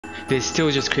This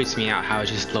still just creeps me out how it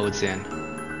just loads in.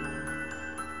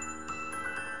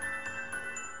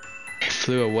 It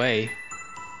flew away.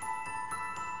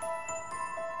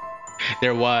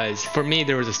 There was. For me,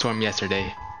 there was a storm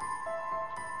yesterday.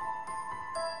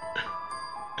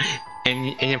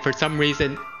 And for some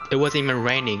reason, it wasn't even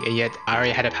raining, and yet I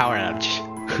already had a power outage.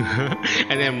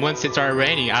 And then once it started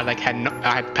raining, I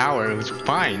had power. It was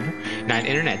fine, and I had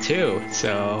internet too.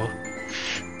 So,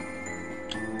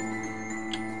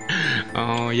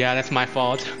 oh yeah, that's my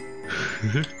fault.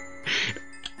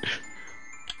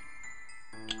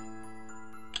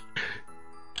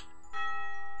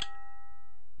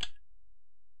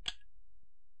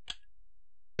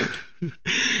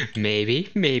 Maybe,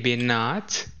 maybe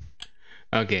not.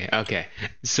 Okay, okay.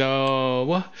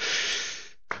 So,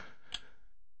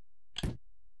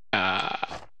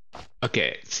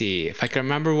 okay. Let's see if I can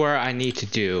remember where I need to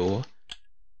do.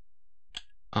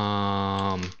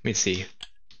 Let me see.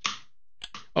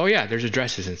 Oh yeah, there's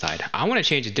addresses inside. I want to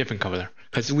change a different color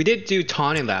because we did do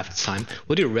tawny last time.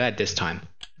 We'll do red this time.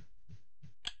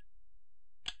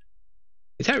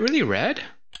 Is that really red?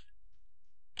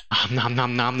 Nom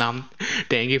nom nom nom.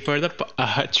 Thank you for the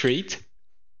treat.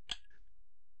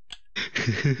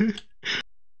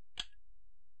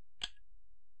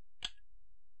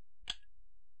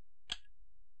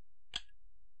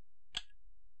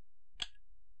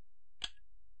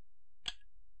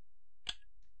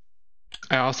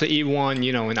 I also eat one,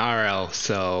 you know, in RL,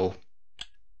 so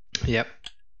yep.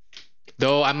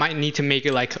 Though I might need to make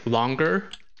it like longer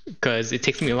because it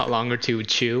takes me a lot longer to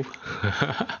chew.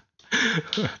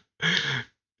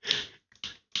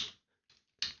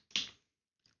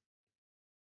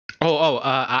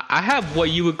 I have what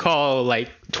you would call like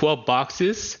 12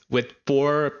 boxes with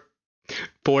four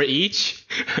each,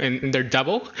 and they're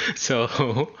double.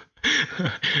 So,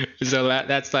 so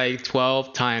that's like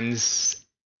 12 times.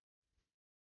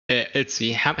 Let's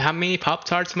see, how many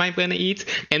Pop-Tarts am I gonna eat?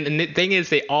 And the thing is,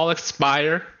 they all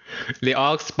expire. They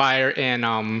all expire in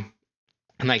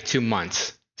like 2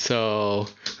 months. So,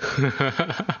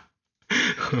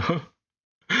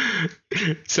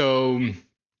 so.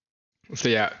 So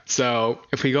yeah, so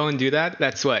if we go and do that,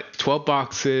 that's what, 12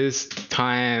 boxes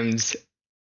times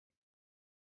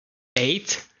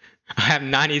 8. I have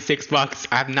 96 bucks.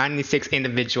 I have 96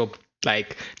 individual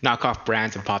like knockoff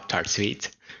brands of Pop-Tart sweets.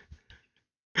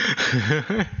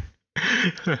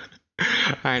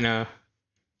 I know.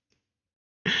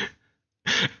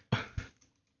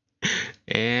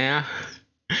 Yeah.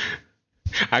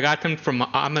 I got them from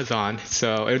Amazon,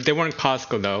 so they weren't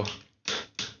Costco though.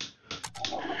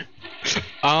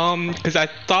 Because I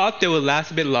thought they would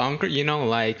last a bit longer,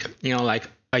 like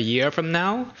a year from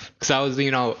now. Because I was,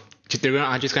 I'm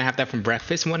just gonna have that from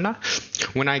breakfast and whatnot.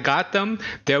 When I got them,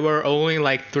 they were only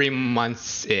like 3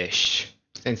 months ish,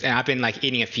 and I've been like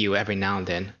eating a few every now and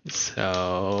then.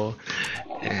 So,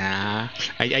 yeah,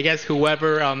 I guess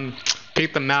whoever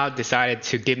picked them out decided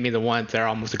to give me the ones that are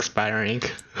almost expiring.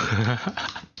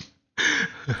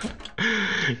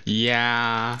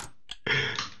 Yeah.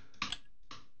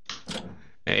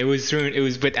 It was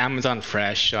with Amazon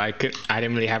Fresh, so I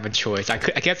didn't really have a choice. I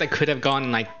guess I could have gone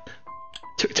and like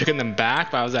taken them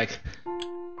back, but I was like,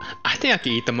 I think I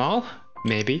could eat them all,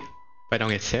 maybe, if I don't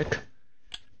get sick.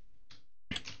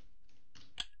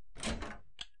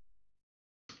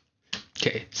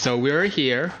 Okay, so we're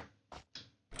here.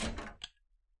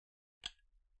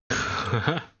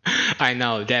 I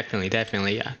know,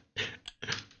 definitely, yeah.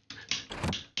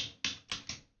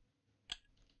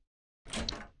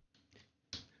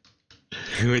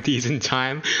 With these in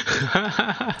time.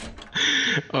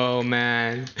 Oh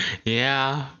man,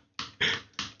 yeah.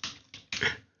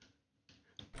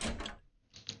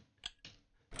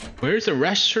 Where's the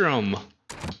restroom?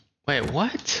 Wait,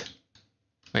 what?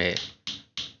 Wait.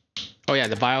 Oh yeah,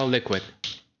 the vial liquid.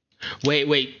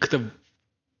 Wait,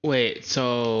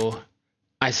 so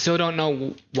I still don't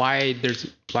know why there's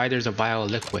a vial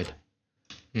liquid.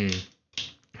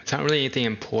 It's not really anything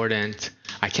important.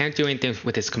 I can't do anything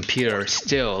with this computer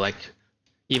still, like,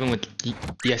 even with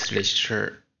yesterday's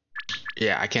shirt.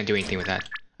 Yeah, I can't do anything with that.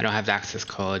 I don't have the access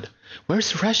code.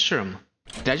 Where's the restroom?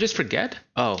 Did I just forget?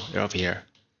 Oh, they're over here.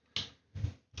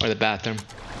 Or the bathroom.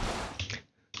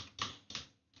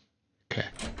 Okay,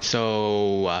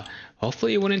 so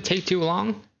hopefully it wouldn't take too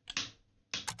long.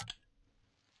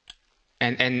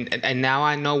 And now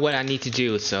I know what I need to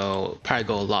do, so probably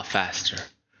go a lot faster.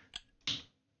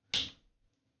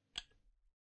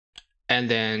 And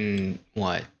then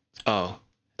what? Oh, I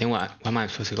think what am I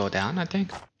supposed to go down? I think.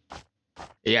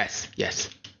 Yes.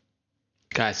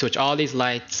 Gotta switch all these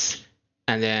lights,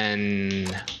 and then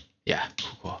yeah,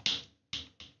 cool.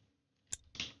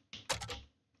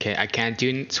 Okay, I can't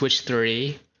do switch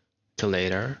 3 till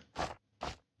later.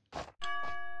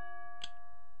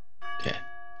 Okay,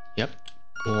 yep.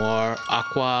 More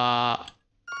aqua.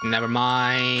 Never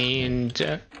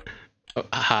mind. Oh,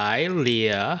 hi,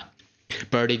 Leah.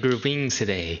 Birdie grew wings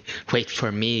today. Wait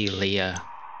for me, Leah.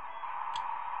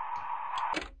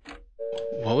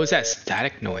 What was that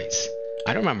static noise?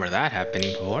 I don't remember that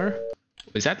happening before.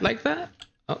 Was that like that?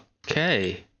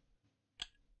 Okay.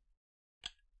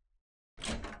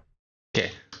 Okay.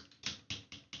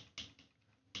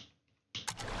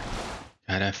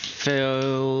 Gotta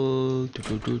fill.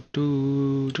 Let's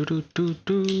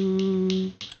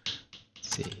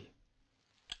see.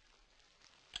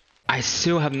 I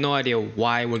still have no idea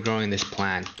why we're growing this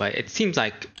plant, but it seems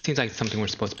like something we're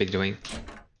supposed to be doing. Let's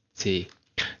see.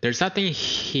 There's nothing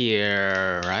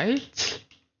here, right?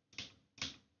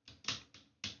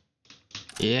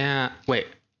 Yeah. Wait.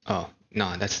 Oh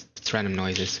no, that's random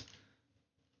noises.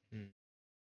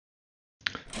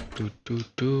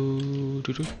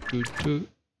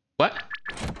 What?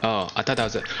 Oh, I thought that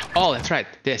was it. Oh, that's right.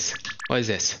 This. What is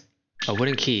this? A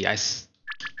wooden key.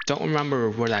 Don't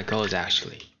remember where that goes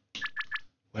actually.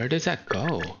 Where does that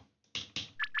go?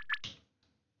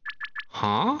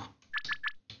 Huh?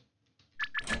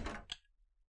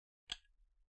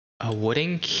 A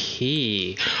wooden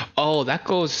key. Oh, that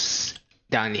goes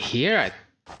down here, I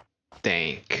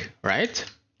think. Right?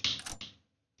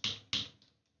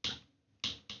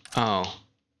 Oh.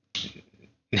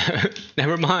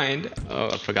 Never mind. Oh,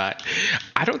 I forgot.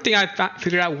 I don't think I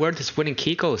figured out where this wooden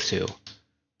key goes to.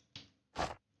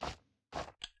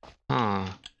 Huh.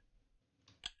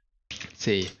 Let's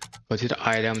see. Go to the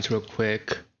items real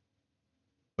quick.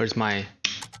 Where's my...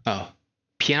 Oh.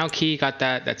 Piano key, got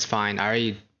that. That's fine. I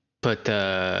already put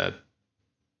the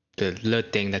little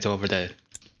thing that's over the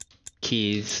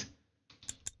keys.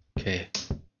 Okay.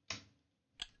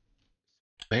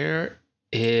 Where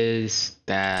is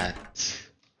that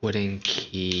wooden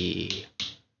key?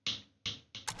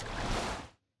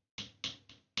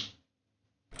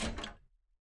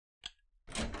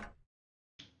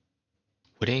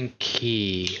 Wooden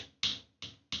key.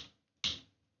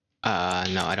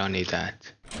 No, I don't need that.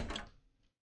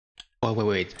 Oh,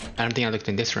 wait. I don't think I looked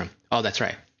in this room. Oh, that's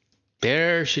right.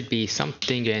 There should be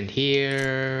something in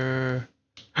here.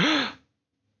 I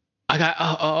got.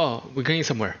 Oh. We're getting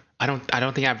somewhere. I don't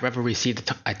think I've ever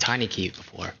received a tiny key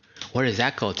before. Where does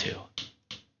that go to?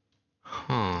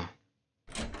 Huh.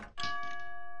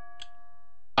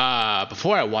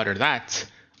 Before I water that,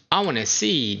 I want to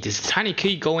see this tiny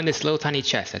key go in this little tiny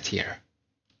chest that's here.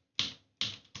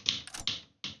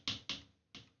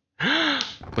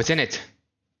 What's in it?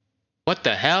 What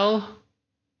the hell?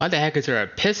 Why the heck is there a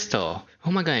pistol?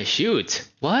 Who am I gonna shoot?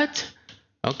 What?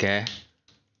 Okay.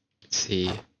 Let's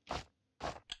see.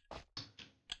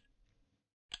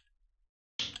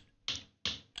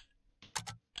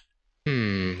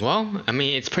 Well, I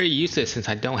mean, it's pretty useless since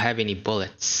I don't have any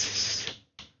bullets.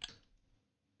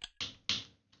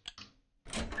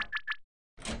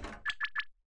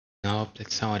 Nope,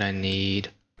 that's not what I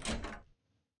need.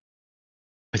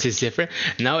 Is this different?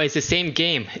 No, it's the same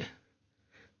game.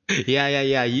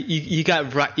 Yeah. You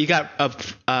got right. You got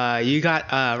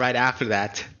right after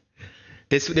that.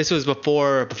 This was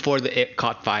before it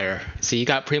caught fire. So you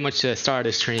got pretty much the start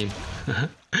of the stream.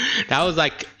 That was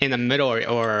like in the middle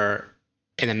or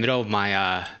in the middle of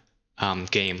my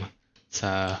game.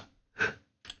 So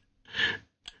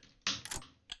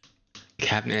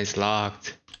cabinet is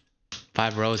locked.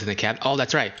 5 rows in the cabinet. Oh,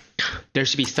 that's right. There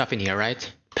should be stuff in here,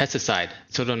 right? Pesticide.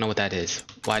 Still don't know what that is.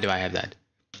 Why do I have that?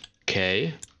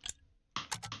 Okay.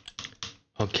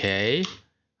 Okay.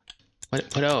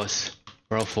 What else?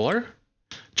 Row 4?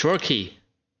 Drawer key.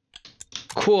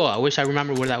 Cool. I wish I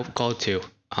remember where that would go to.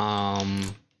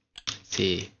 Let's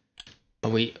see.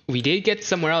 But we did get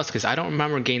somewhere else because I don't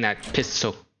remember getting that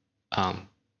pistol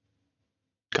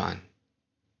gun.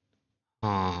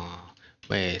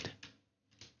 Wait.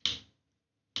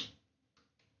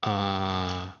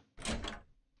 Oh.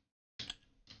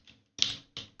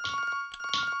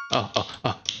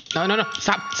 No.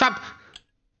 Stop.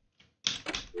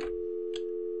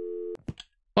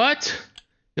 What?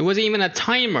 It wasn't even a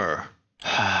timer.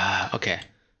 Okay.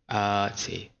 Let's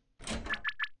see.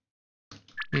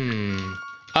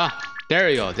 There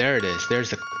you go. There it is. There's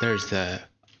the.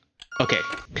 Okay.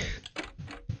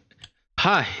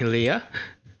 Hi, Leah.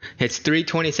 It's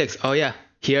 3:26. Oh yeah.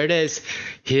 Here it is.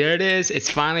 It's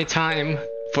finally time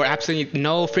for absolutely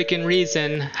no freaking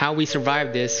reason how we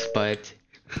survived this, but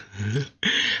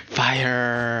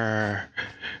fire.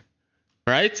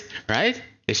 Right?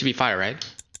 It should be fire, right?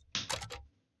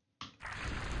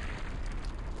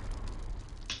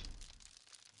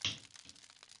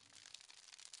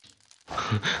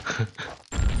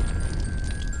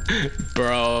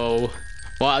 Bro.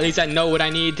 Well, at least I know what I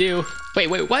need to do. Wait,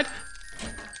 what?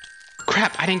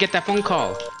 Crap, I didn't get that phone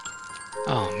call.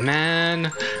 Oh,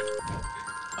 man.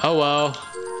 Oh, well.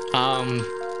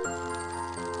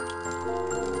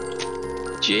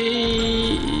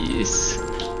 Jeez.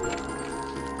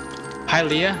 Hi,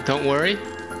 Leah. Don't worry.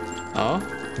 Oh,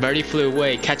 birdie flew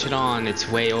away. Catch it on its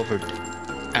way over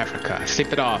Africa.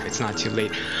 Sleep it off. It's not too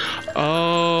late.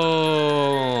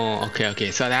 Oh,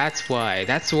 okay. So that's why.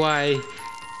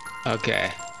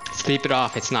 Okay. Sleep it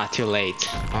off. It's not too late.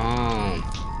 Oh.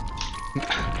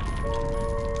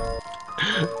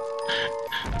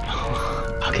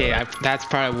 Okay, that's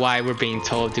probably why we're being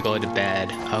told to go to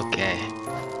bed. Okay.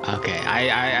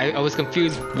 I was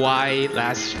confused why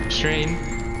last stream,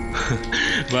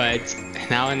 but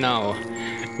now I know.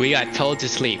 We got told to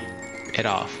sleep it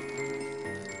off.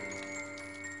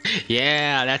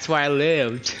 Yeah, that's why I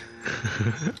lived.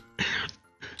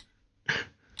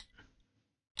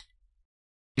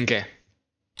 Okay.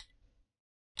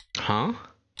 Huh?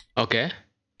 Okay.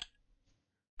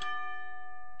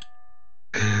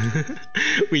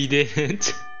 We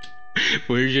didn't.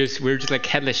 We're just like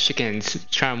headless chickens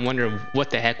trying to wonder what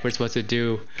the heck we're supposed to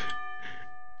do.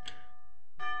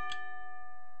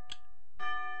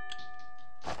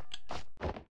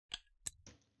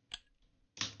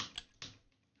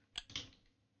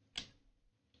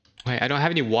 Wait, I don't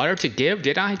have any water to give?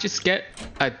 Did I just get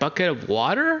a bucket of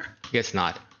water? Guess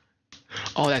not.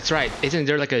 Oh, that's right. Isn't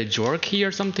there like a drawer key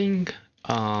or something?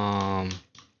 Let's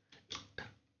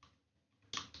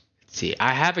see.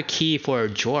 I have a key for a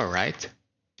drawer, right?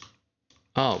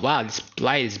 Oh, wow. This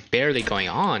light is barely going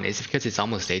on. Is it because it's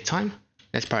almost daytime?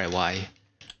 That's probably why.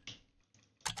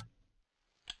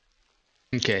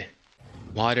 Okay.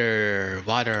 Water,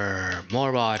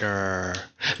 more water.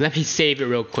 Let me save it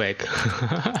real quick.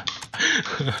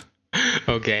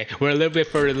 Okay, we're a little bit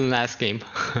further than last game.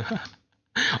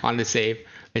 On the save.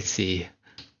 Let's see.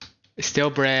 Still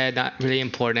bread, not really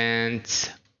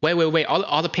important. Wait.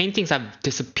 All the paintings have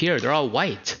disappeared. They're all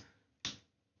white.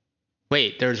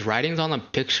 Wait, there's writings on the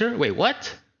picture? Wait,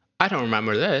 what? I don't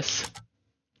remember this.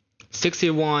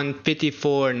 61,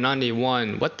 54,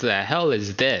 91. What the hell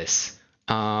is this?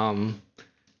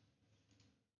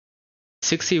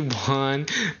 61,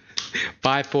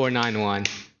 5491.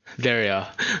 There we go.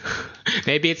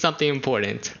 Maybe it's something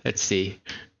important. Let's see.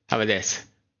 How about this?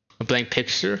 A blank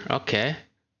picture? Okay.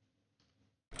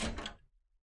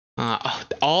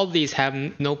 All these have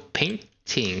no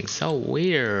painting. So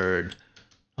weird.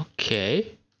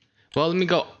 Okay. Well, let me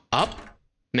go up.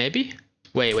 Maybe?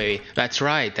 Wait. That's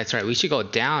right. We should go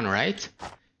down, right?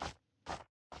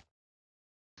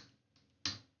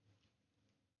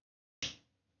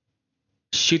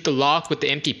 Shoot the lock with the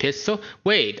empty pistol?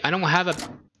 Wait, I don't have a...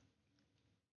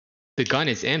 The gun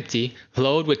is empty.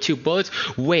 Load with 2 bullets?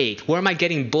 Wait, where am I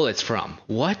getting bullets from?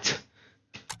 What?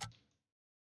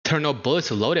 There are no bullets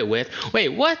to load it with. Wait,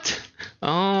 what?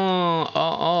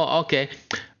 Oh, okay.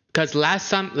 Because last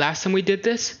time we did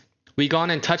this, we gone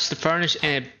and touched the furnace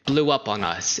and it blew up on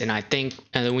us. And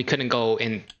then we couldn't go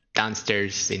in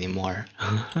downstairs anymore.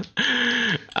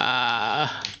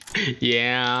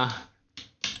 Yeah.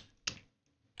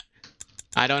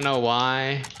 I don't know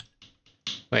why.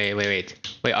 Wait.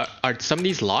 Are some of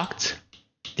these locked?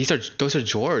 Those are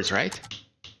drawers, right?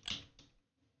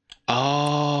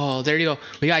 Oh, there you go.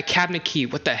 We got a cabinet key.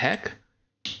 What the heck?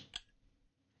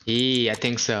 Yeah, I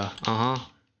think so. Let's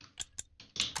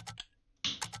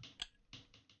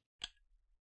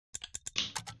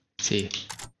see.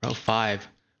 Row 5.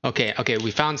 Okay,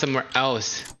 we found somewhere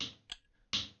else.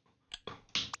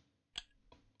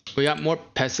 We got more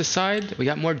pesticide. We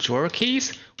got more drawer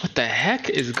keys. What the heck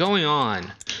is going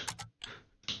on?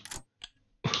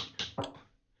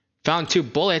 Found 2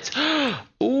 bullets.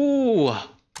 Ooh.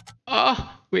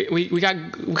 Oh, we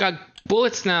got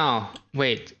bullets now.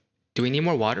 Wait, do we need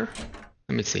more water?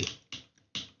 Let me see.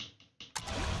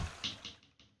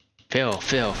 Fill.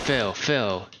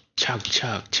 Chug.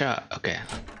 Okay.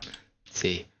 Let's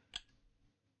see.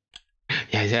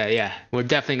 Yeah. We're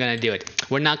definitely gonna do it.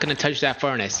 We're not gonna touch that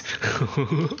furnace.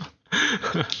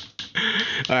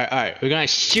 Alright. We're gonna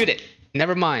shoot it.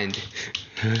 Never mind.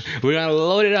 We're gonna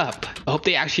load it up. I hope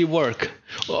they actually work.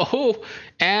 Oh,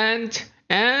 and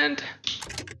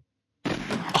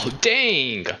oh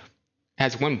dang! It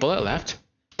has 1 bullet left.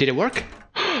 Did it work?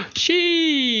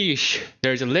 Sheesh!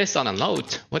 There's a list on a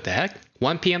note. What the heck?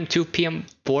 1 p.m., 2 p.m.,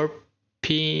 4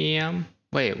 p.m.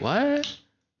 Wait, what?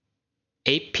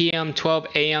 8 p.m., 12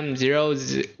 a.m., 0.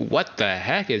 What the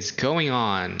heck is going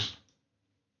on?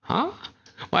 Huh?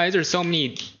 Why is there so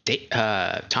many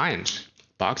times?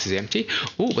 Box is empty.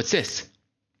 Ooh, what's this?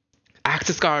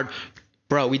 Access card.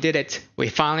 Bro, we did it. We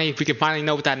can finally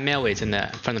know what that mail is from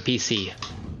the PC.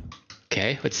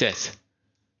 Okay, what's this?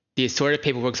 The assorted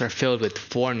paperworks are filled with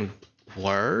foreign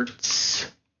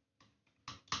words.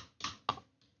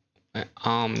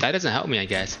 That doesn't help me, I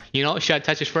guess. You know, should I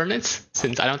touch this furnace?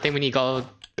 Since I don't think we need gold.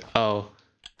 Oh.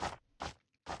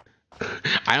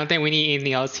 I don't think we need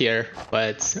anything else here,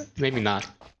 but maybe not.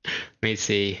 Let me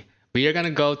see. We are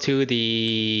gonna go to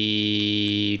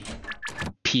the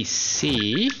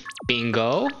PC.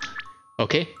 Bingo.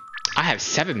 Okay. I have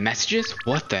 7 messages.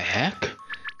 What the heck?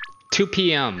 2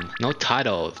 p.m. No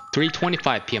title.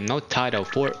 3:25 p.m. No title.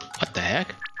 4. What the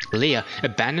heck? Leah,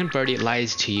 abandoned birdie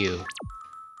lies to you.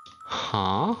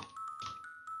 Huh?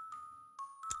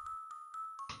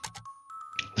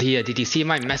 Leah, did you see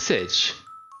my message?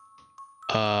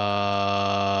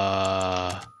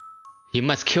 You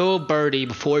must kill Birdie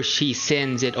before she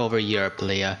sends it over Europe,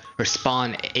 Leah.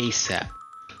 Respond ASAP.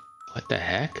 What the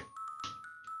heck?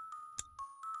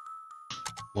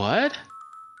 What?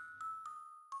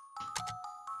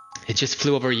 It just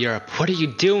flew over Europe. What are you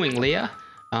doing, Leah?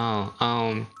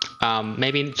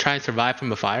 Maybe try and survive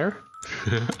from a fire?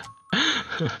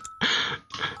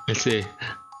 Let's see.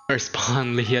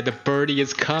 Respond, Leah. The birdie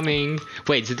is coming.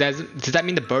 Wait, does that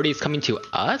mean the birdie is coming to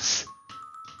us?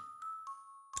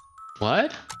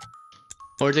 What?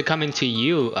 Or is it coming to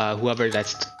you, whoever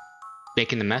that's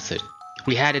making the message?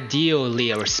 We had a deal,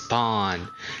 Leah. Respond.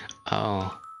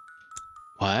 Oh.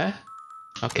 What?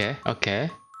 Okay, okay.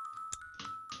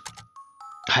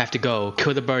 I have to go.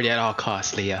 Kill the birdie at all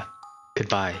costs, Leah.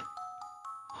 Goodbye.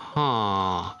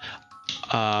 Huh.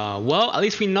 Well, at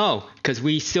least we know, because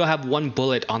we still have 1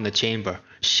 bullet on the chamber.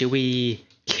 Should we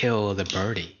kill the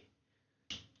birdie?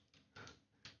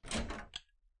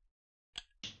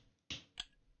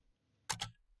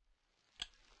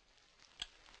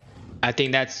 I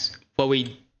think that's what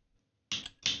we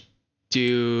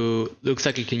do. Looks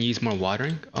like you can use more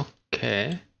watering.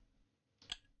 Okay.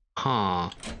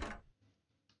 Huh.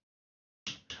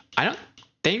 I don't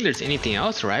think there's anything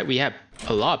else, right? We have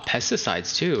a lot of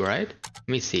pesticides too, right? Let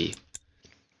me see.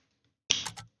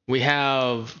 We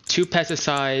have 2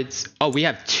 pesticides. Oh, we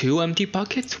have 2 empty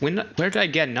buckets? Where did I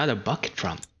get another bucket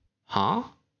from? Huh?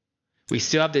 We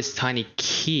still have this tiny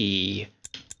key.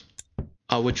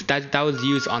 Oh, which that was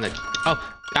used on the. Oh,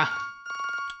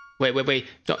 Wait.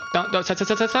 Don't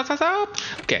stop.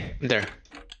 Okay, I'm there.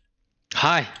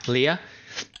 Hi, Leah.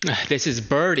 This is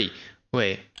Birdie.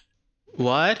 Wait.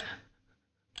 What?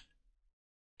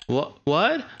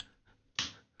 What?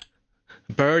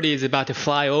 Birdie is about to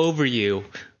fly over you.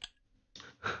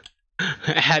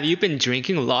 Have you been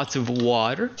drinking lots of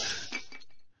water?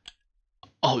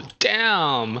 Oh,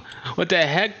 damn. What the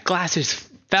heck? Glasses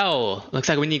fell. Looks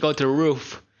like we need to go to the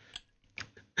roof.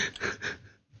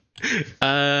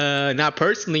 Not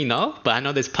personally, no. But I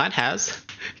know this plant has.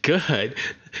 Good.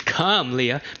 Come,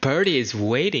 Leah. Birdie is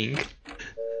waiting.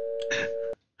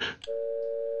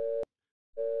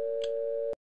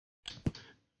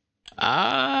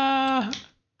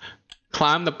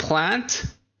 Climb the plant?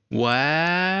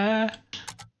 What?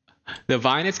 The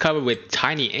vine is covered with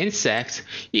tiny insects.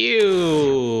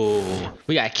 Ew!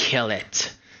 We gotta kill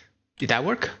it. Did that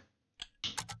work?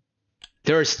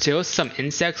 There are still some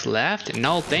insects left?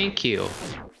 No, thank you.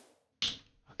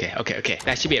 Okay.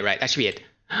 That should be it, right? That should be it.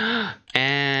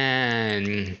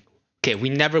 And... okay, we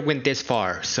never went this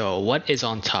far. So what is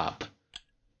on top?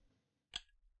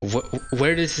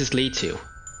 Where does this lead to?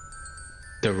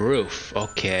 The roof.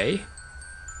 Okay.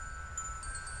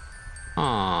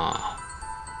 Ah.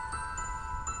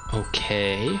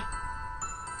 Okay.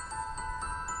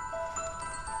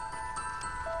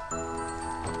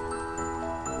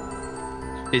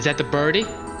 Is that the birdie?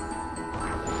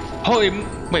 Holy,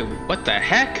 wait, what the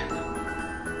heck?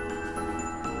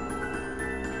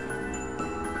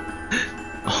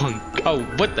 Oh,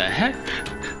 what the heck?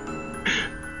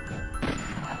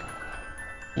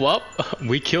 Well,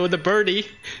 we killed the birdie.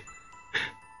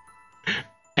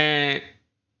 And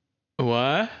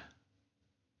what?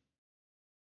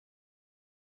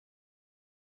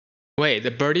 Wait,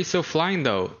 the birdie's still flying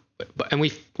though. And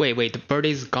we wait, the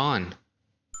birdie's gone.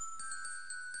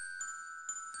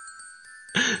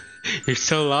 You're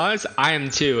so lost? I am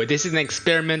too. This is an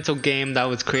experimental game that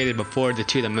was created before the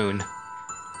To the Moon.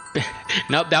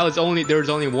 Nope, there was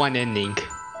only one ending.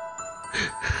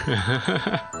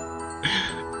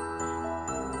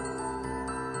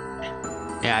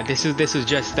 Yeah, this was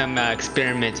just them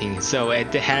experimenting. So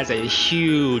it has a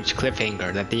huge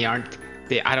cliffhanger that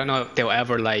I don't know if they'll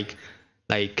ever like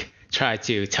try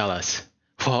to tell us.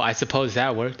 Well, I suppose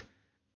that worked.